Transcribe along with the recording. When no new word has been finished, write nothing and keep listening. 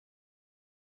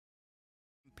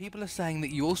People are saying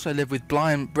that you also live with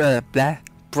Brian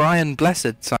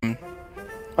Blessed, son.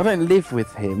 I don't live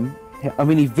with him. I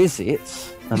mean, he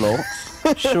visits a lot,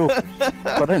 sure, but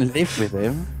I don't live with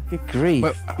him. Good grief.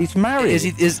 Well, he's married. Is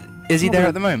he there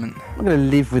at the moment? I'm going to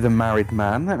live with a married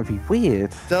man. That would be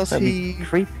weird. That'd be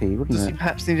creepy, wouldn't it? Does he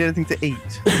perhaps need anything to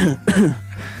eat?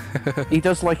 He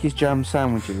does like his jam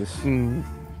sandwiches.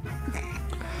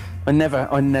 I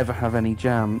never have any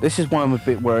jam. This is why I'm a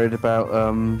bit worried about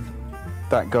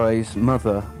that guy's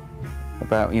mother,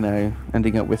 about, you know,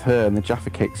 ending up with her and the Jaffa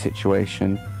Cake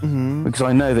situation. Because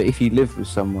I know that if you live with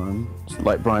someone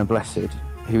like Brian Blessed,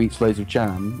 who eats loads of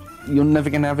jam, you're never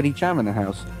going to have any jam in the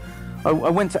house. I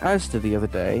went to Asda the other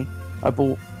day. I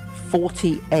bought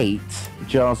 48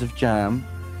 jars of jam,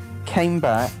 came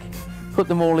back, put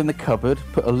them all in the cupboard,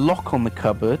 put a lock on the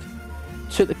cupboard,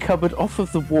 took the cupboard off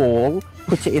of the wall,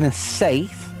 put it in a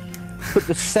safe, put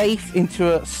the safe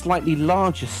into a slightly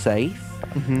larger safe.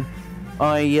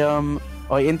 I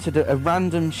entered a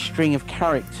random string of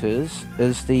characters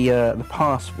as the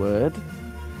password,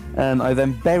 and I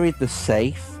then buried the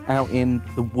safe out in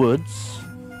the woods.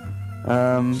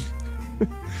 And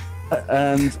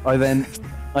I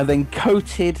then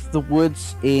coated the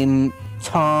woods in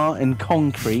tar and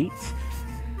concrete.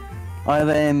 I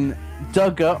then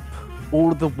dug up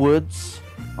all of the woods.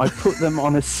 I put them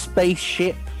on a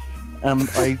spaceship.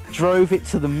 I drove it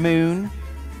to the moon.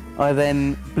 I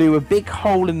then blew a big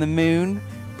hole in the moon,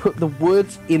 put the wood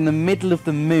in the middle of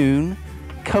the moon,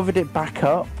 covered it back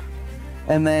up,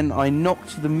 and then I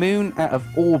knocked the moon out of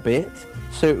orbit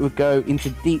so it would go into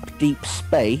deep, deep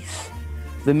space.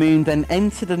 The moon then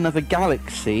entered another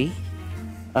galaxy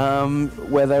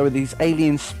where there were these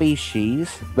alien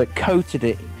species that coated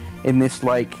it in this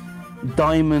like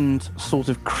diamond sort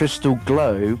of crystal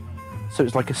globe. So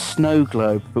it's like a snow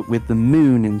globe but with the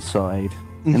moon inside.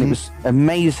 And it was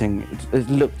amazing. It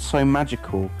looked so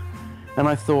magical. And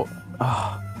I thought,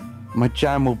 my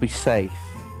jam will be safe.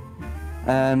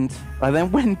 And I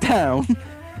then went down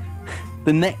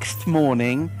the next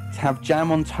morning to have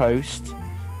jam on toast.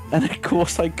 And of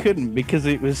course I couldn't, because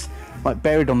it was like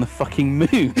buried on the fucking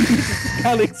moon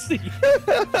galaxy.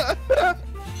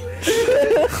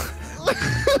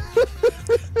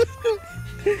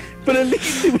 But at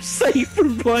least it was safe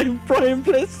from Brian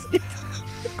Blessed.